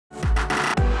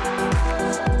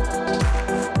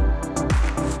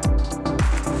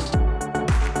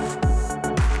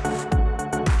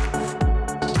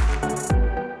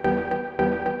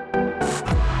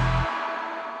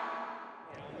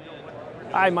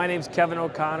Hi, my name is Kevin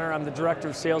O'Connor. I'm the Director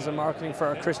of Sales and Marketing for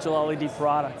our Crystal LED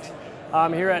product.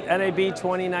 I'm here at NAB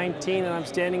 2019 and I'm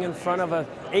standing in front of a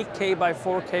 8K by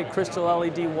 4K Crystal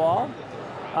LED wall.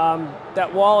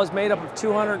 That wall is made up of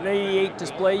 288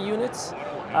 display units.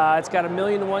 It's got a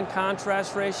 1:1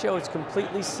 contrast ratio. It's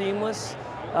completely seamless.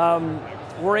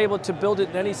 We're able to build it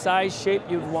in any size, shape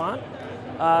you'd want.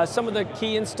 Some of the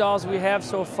key installs we have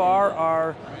so far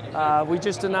are, we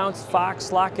just announced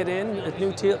Fox Lock It In, a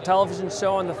new television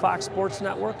show on the Fox Sports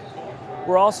Network.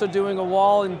 We're also doing a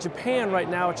wall in Japan right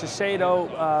now at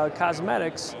Shiseido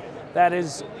Cosmetics that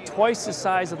is twice the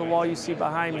size of the wall you see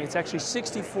behind me. It's actually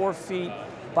 64 feet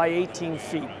by 18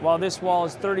 feet, while this wall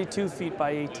is 32 feet by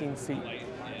 18 feet.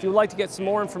 If you'd like to get some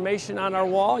more information on our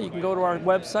wall, you can go to our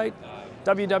website,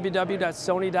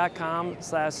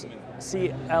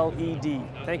 www.sony.com/CLED.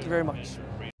 Thank you very much.